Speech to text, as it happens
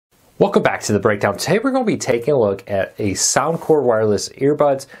Welcome back to the breakdown. Today we're going to be taking a look at a Soundcore wireless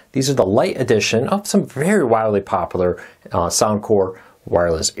earbuds. These are the light edition of some very wildly popular Soundcore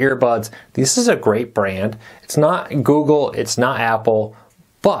wireless earbuds. This is a great brand. It's not Google, it's not Apple,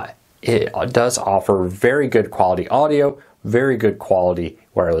 but it does offer very good quality audio, very good quality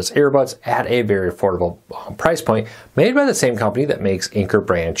wireless earbuds at a very affordable price point, made by the same company that makes Anker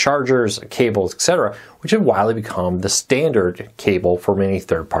brand chargers, cables, etc., which have widely become the standard cable for many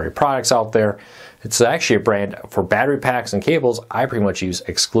third-party products out there. It's actually a brand for battery packs and cables I pretty much use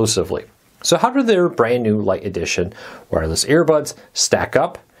exclusively. So how do their brand new light edition wireless earbuds stack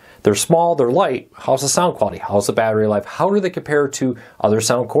up? They're small, they're light. How's the sound quality? How's the battery life? How do they compare to other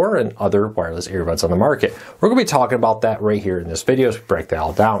Soundcore and other wireless earbuds on the market? We're going to be talking about that right here in this video as we break that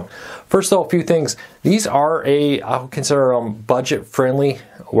all down. First though, a few things. These are I'll consider budget-friendly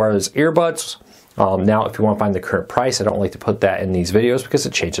wireless earbuds. Now, if you want to find the current price, I don't like to put that in these videos because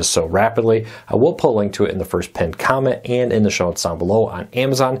it changes so rapidly. I will put a link to it in the first pinned comment and in the show notes down below on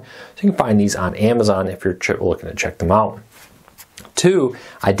Amazon. So you can find these on Amazon if you're looking to check them out. Two,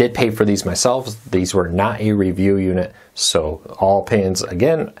 I did pay for these myself. These were not a review unit, so all opinions,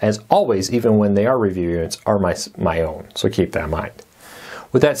 again, as always, even when they are review units, are my own. So keep that in mind.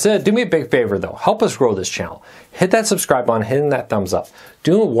 With that said, do me a big favor though. Help us grow this channel. Hit that subscribe button, hit that thumbs up.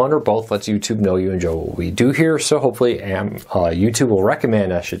 Doing one or both lets YouTube know you enjoy what we do here, so hopefully YouTube will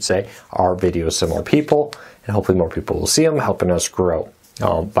recommend, I should say, our videos to more people, and hopefully more people will see them, helping us grow.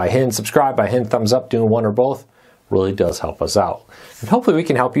 By hitting subscribe, by hitting thumbs up, doing one or both, really does help us out. And hopefully we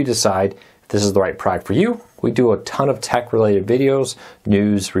can help you decide if this is the right product for you. We do a ton of tech related videos,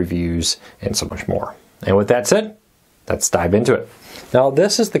 news, reviews, and so much more. And with that said, let's dive into it. Now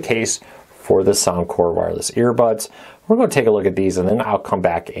this is the case for the Soundcore wireless earbuds. We're going to take a look at these and then I'll come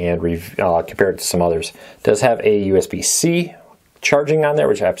back and compare it to some others. It does have a USB-C charging on there,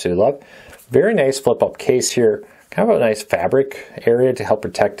 which I absolutely love. Very nice flip up case here. Kind of a nice fabric area to help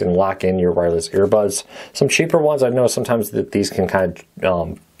protect and lock in your wireless earbuds. Some cheaper ones, I know sometimes that these can kind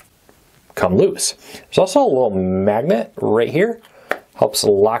of come loose. There's also a little magnet right here. Helps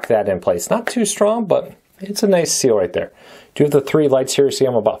lock that in place. Not too strong, but it's a nice seal right there. Do have the 3 lights here. You see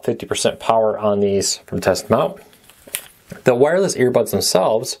I'm about 50% power on these from testing them out. The wireless earbuds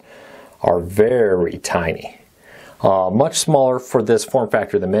themselves are very tiny. Much smaller for this form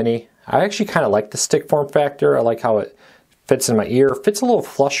factor than many. I actually kind of like the stick form factor. I like how it fits in my ear. Fits a little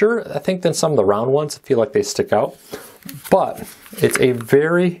flusher, I think, than some of the round ones. I feel like they stick out. But it's a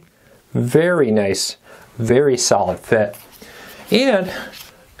very, very nice, very solid fit. And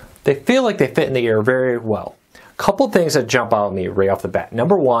they feel like they fit in the ear very well. A couple things that jump out at me right off the bat.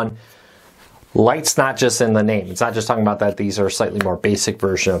 Number one, light's not just in the name. It's not just talking about that these are a slightly more basic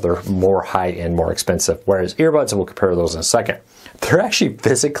version of their more high-end, more expensive. Whereas earbuds, and we'll compare those in a second, they're actually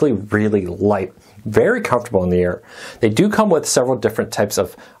physically really light, very comfortable in the ear. They do come with several different types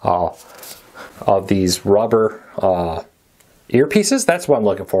of these rubber earpieces. That's what I'm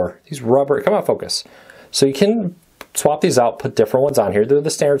looking for. These rubber, come on, focus. So you can swap these out, put different ones on here. They're the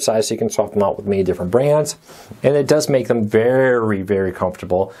standard size, so you can swap them out with many different brands. And it does make them very, very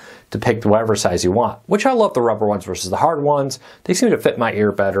comfortable to pick whatever size you want, which I love the rubber ones versus the hard ones. They seem to fit my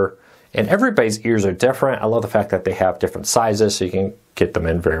ear better. And everybody's ears are different. I love the fact that they have different sizes so you can get them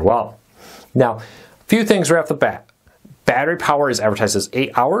in very well. Now, a few things right off the bat. Battery power is advertised as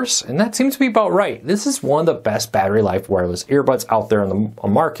 8 hours, and that seems to be about right. This is one of the best battery life wireless earbuds out there in the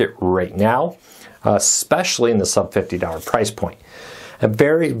market right now, especially in the sub $50 price point. I'm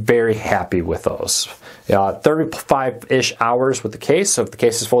very, very happy with those. 35-ish hours with the case. So if the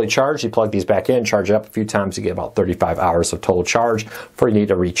case is fully charged, you plug these back in, charge it up a few times, you get about 35 hours of total charge before you need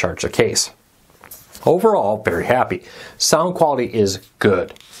to recharge the case. Overall, very happy. Sound quality is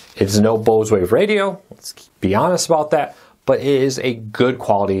good. It's no Bose Wave radio, let's be honest about that, but it is a good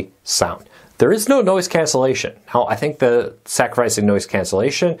quality sound. There is no noise cancellation. Now, I think the sacrificing noise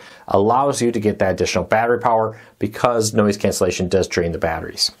cancellation allows you to get that additional battery power because noise cancellation does drain the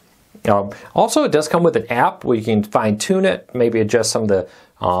batteries. Also, it does come with an app where you can fine tune it, maybe adjust some of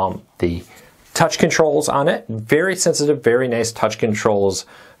the touch controls on it. Very sensitive, very nice touch controls.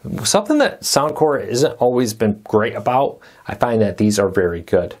 Something that Soundcore hasn't always been great about. I find that these are very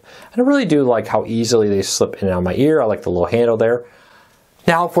good. And I really do like how easily they slip in and out of my ear. I like the little handle there.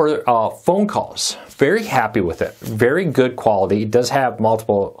 Now for phone calls, very happy with it. Very good quality. It does have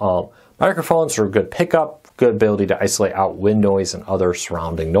multiple microphones for good pickup, good ability to isolate out wind noise and other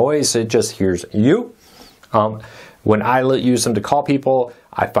surrounding noise. It just hears you. When I use them to call people,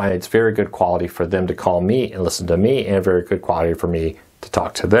 I find it's very good quality for them to call me and listen to me, and very good quality for me to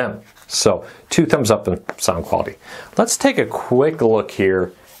talk to them. So 2 thumbs up in sound quality. Let's take a quick look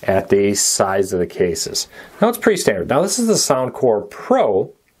here at the size of the cases. Now it's pretty standard. Now this is the Soundcore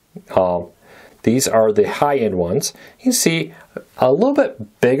Pro. These are the high-end ones. You can see a little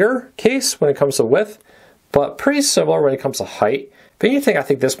bit bigger case when it comes to width, but pretty similar when it comes to height. If anything, I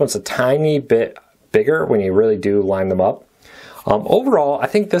think this one's a tiny bit bigger when you really do line them up. Overall, I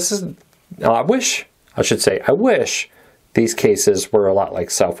think this is, I wish these cases were a lot like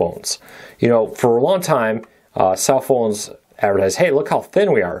cell phones. You know, for a long time, cell phones advertise, hey, look how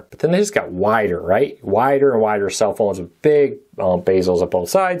thin we are. But then they just got wider, right? Wider and wider cell phones with big bezels at both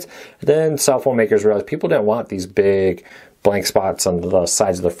sides. Then cell phone makers realized people didn't want these big blank spots on the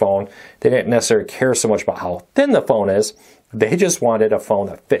sides of the phone. They didn't necessarily care so much about how thin the phone is. They just wanted a phone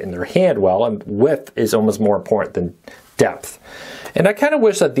that fit in their hand well, and width is almost more important than depth. And I kind of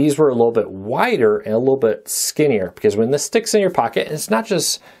wish that these were a little bit wider and a little bit skinnier, because when this sticks in your pocket, it's not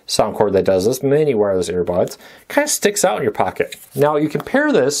just Soundcore that does this, many wireless earbuds, kind of sticks out in your pocket. Now you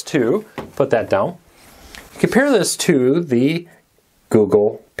compare this to, put that down, compare this to the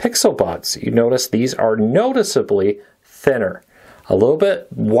Google Pixel Buds. You notice these are noticeably thinner, a little bit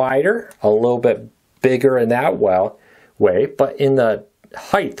wider, a little bit bigger in that way, but in the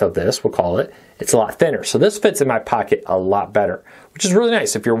height of this, we'll call it, it's a lot thinner. So this fits in my pocket a lot better, which is really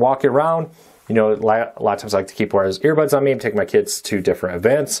nice. If you're walking around, you know, a lot of times I like to keep wireless earbuds on me and take my kids to different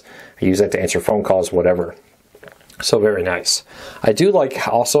events. I use that to answer phone calls, whatever. So very nice. I do like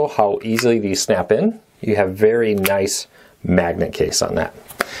also how easily these snap in. You have very nice magnet case on that.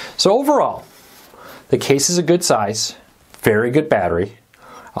 So overall, the case is a good size, very good battery.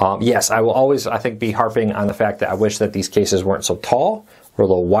 Yes, I will always, I think, be harping on the fact that I wish that these cases weren't so tall, were a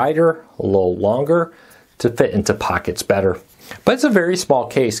little wider, a little longer to fit into pockets better. But it's a very small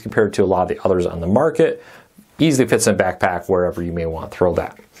case compared to a lot of the others on the market. Easily fits in a backpack wherever you may want to throw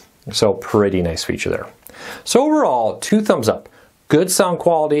that. So pretty nice feature there. So overall, 2 thumbs up. Good sound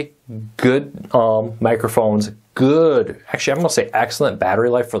quality, good microphones, good, actually I'm going to say excellent battery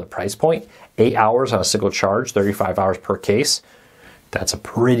life for the price point. 8 hours on a single charge, 35 hours per case. That's a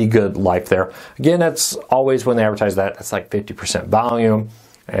pretty good life there. Again, that's always when they advertise that, it's like 50% volume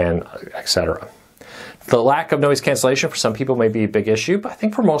and etc. The lack of noise cancellation for some people may be a big issue, but I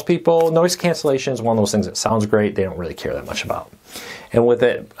think for most people, noise cancellation is one of those things that sounds great, they don't really care that much about. And with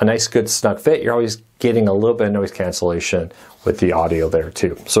it, a nice good snug fit, you're always getting a little bit of noise cancellation with the audio there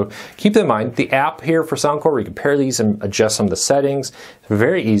too. So keep that in mind. The app here for Soundcore, you can pair these and adjust some of the settings. It's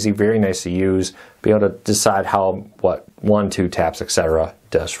very easy, very nice to use. Be able to decide how, what, 1, 2 taps, etc.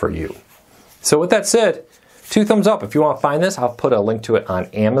 does for you. So with that said, 2 thumbs up. If you want to find this, I'll put a link to it on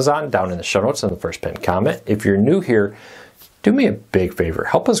Amazon down in the show notes in the first pinned comment. If you're new here, do me a big favor.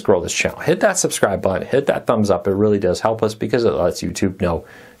 Help us grow this channel. Hit that subscribe button. Hit that thumbs up. It really does help us because it lets YouTube know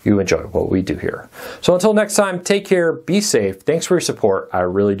you enjoy what we do here. So until next time, take care, be safe. Thanks for your support. I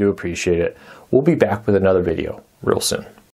really do appreciate it. We'll be back with another video real soon.